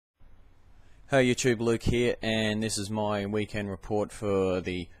Hey YouTube, Luke here, and this is my weekend report for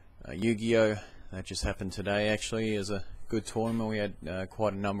the Yu-Gi-Oh! That just happened today. Actually, it was a good tournament. We had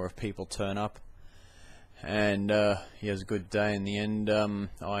quite a number of people turn up, and it was a good day in the end.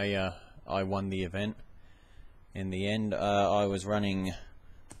 I won the event. In the end, I was running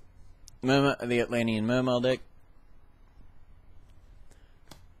the Atlantean Mermail deck,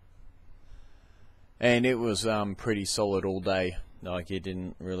 and it was pretty solid all day. Like, it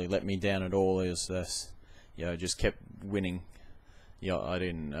didn't really let me down at all. It was, just kept winning. I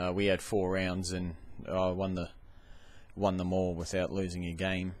didn't. We had 4 rounds, and I won them all without losing a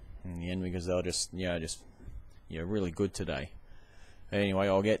game in the end, because they were just really good today. Anyway,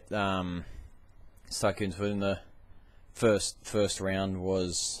 I'll get stuck into it. In the first round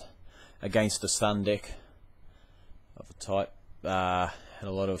was against the Stun deck of a type. Had a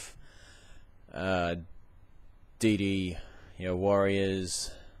lot of DD.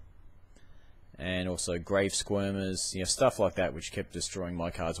 Warriors, and also Grave Squirmers, stuff like that, which kept destroying my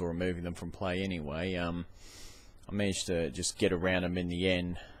cards or removing them from play anyway. I managed to just get around them in the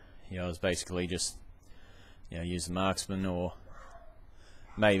end. I was basically just, use the marksman, or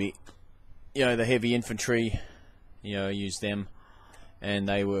maybe, the heavy infantry, use them, and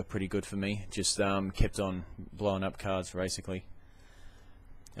they were pretty good for me. Just kept on blowing up cards, basically.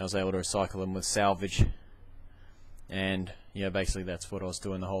 I was able to recycle them with salvage. And basically that's what I was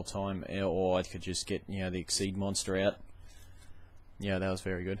doing the whole time. Or I could just get the Exceed monster out. That was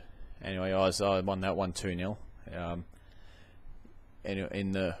very good. Anyway, I won that one 2-0. And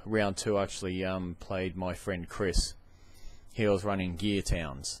in the round 2, I actually played my friend Chris. He was running Gear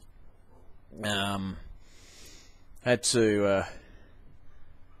Towns. Had to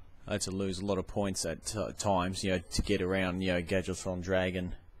lose a lot of points at times, to get around, Gadgetron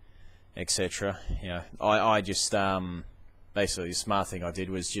Dragon, etc. I just basically the smart thing I did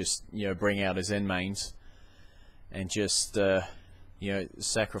was just bring out his end mains and just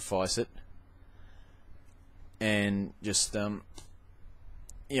sacrifice it, and just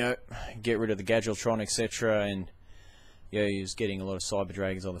get rid of the Gadgetron, etc. And he was getting a lot of Cyber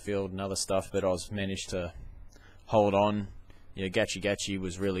Dragons on the field and other stuff, but I was managed to hold on. Gachi Gachi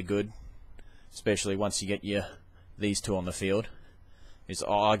was really good, especially once you get these two on the field.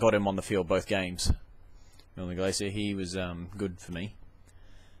 I got him on the field both games. Milner Glacier, he was good for me.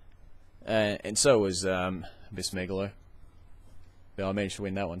 And so was Bismegalo. But I managed to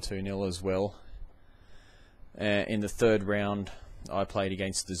win that one 2-0 as well. In the third round, I played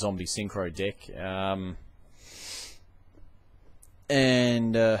against the Zombie Synchro deck.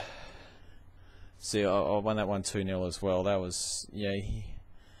 See, I won that one 2-0 as well. That was, he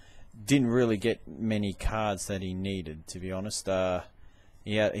didn't really get many cards that he needed, to be honest.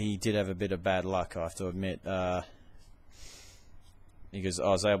 He did have a bit of bad luck, I have to admit, because I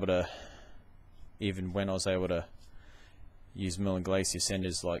was able to, even when I was able to use Milner Glacier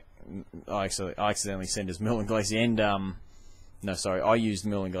Senders, like, I accidentally sent his Milner Glacier and, no, sorry, I used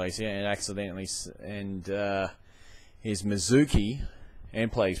Milner Glacier and accidentally, and his Mizuki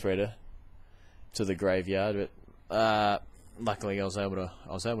and Plague Spreader to the graveyard, but luckily I was able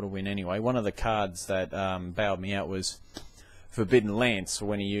to win anyway. One of the cards that bailed me out was Forbidden Lance,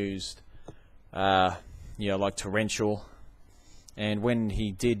 when he used like Torrential, and when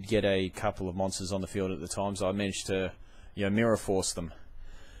he did get a couple of monsters on the field at the time, so I managed to Mirror Force them,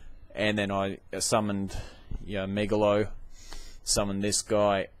 and then I summoned Megalo, summoned this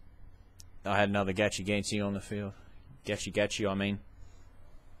guy. I had another Gachi Gachi on the field, Gachi I mean,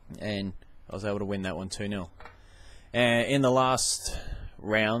 and I was able to win that one 2-0. And in the last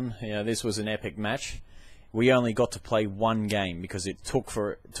round, this was an epic match. We only got to play one game because it took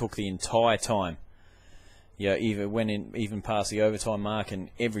the entire time. Even past the overtime mark and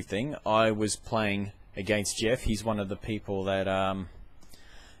everything. I was playing against Jeff. He's one of the people that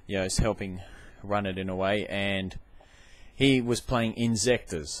is helping run it in a way, and he was playing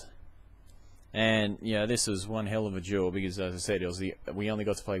Insectors. And this was one hell of a duel, because, as I said, we only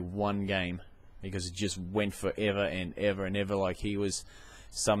got to play one game because it just went forever and ever and ever. Like, he was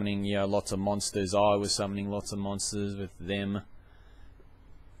summoning lots of monsters, I was summoning lots of monsters with them.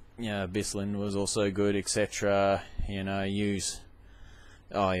 Bislin was also good, etc. Everyone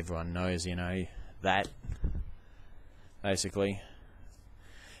knows that, basically.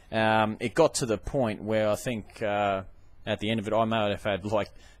 It got to the point where I think at the end of it I might have had like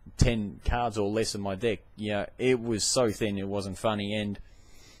 10 cards or less in my deck. It was so thin it wasn't funny, and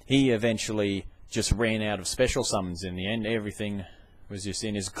he eventually just ran out of special summons in the end. Everything was just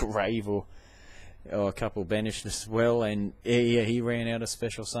in his grave, or a couple banished as well, and he ran out of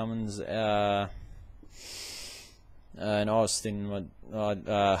special summons. And I was thin.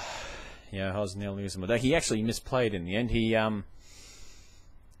 yeah, I was nearly losing my day. He actually misplayed in the end. He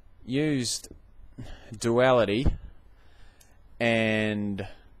used duality and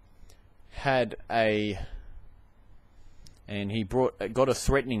had a, and he got a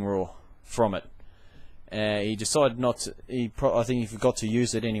threatening roar from it. He decided not to. I think he forgot to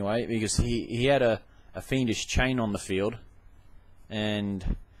use it anyway because he had a fiendish chain on the field,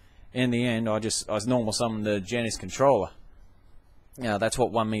 and in the end, I normal summoned the Genesis controller. Now that's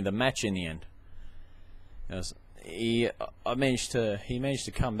what won me the match in the end. He managed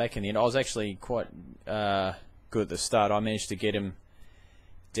to come back in the end. I was actually quite good at the start. I managed to get him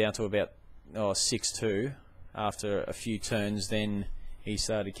down to about 6-2 after a few turns. Then he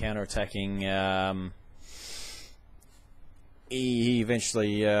started counter-attacking. He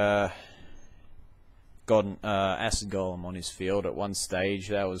eventually got an acid golem on his field at one stage.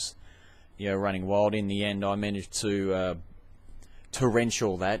 That was running wild. In the end, I managed to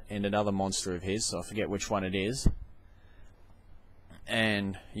torrential that and another monster of his. I forget which one it is.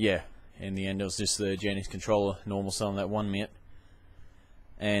 And yeah, in the end, it was just the Genesis controller normal summon that 1 minute.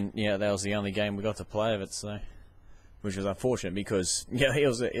 And yeah, that was the only game we got to play of it. So, which was unfortunate because yeah, it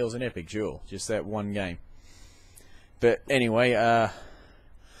was an epic duel, just that one game. But anyway, I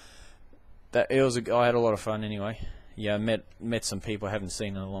had a lot of fun anyway. Yeah, I met some people I haven't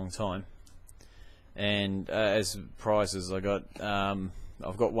seen in a long time. And as prizes, I've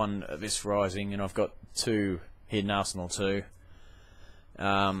got one Abyss Rising, and I've got 2 Hidden Arsenal too.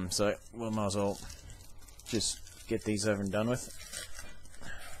 So we might as well just get these over and done with.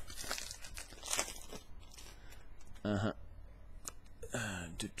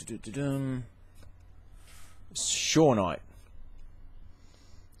 Shore Knight.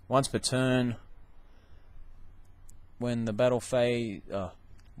 Once per turn, when the battle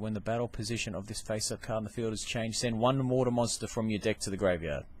position of this face-up card in the field is changed, send 1 water monster from your deck to the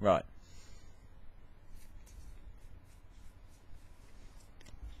graveyard. Right.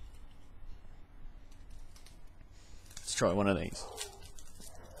 Let's try one of these.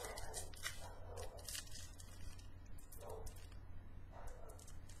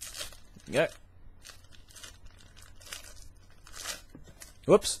 Go.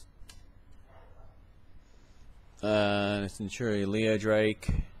 Whoops. Century, Leo Drake,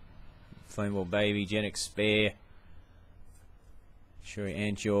 Flameball Baby, Genic Spare, Shuri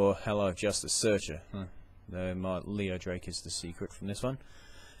Antior, Hello Justice Searcher. Though my Leo Drake is the secret from this one.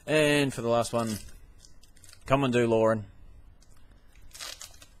 And for the last one, come and do Lauren.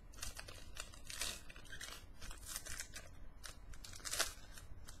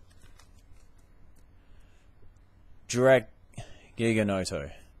 Drag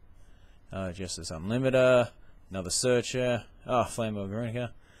Giganoto. Justice Unlimiter. Another Searcher. Flameball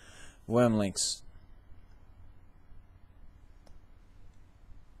Veronica. Wormlinks.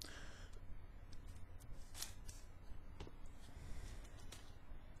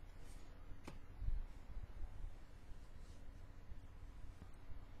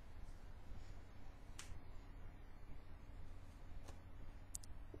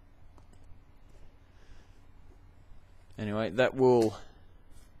 Anyway, that will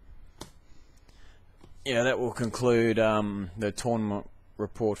conclude the tournament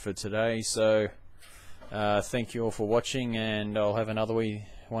report for today. So thank you all for watching, and I'll have another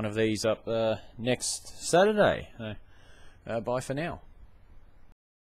one of these up next Saturday. Bye for now.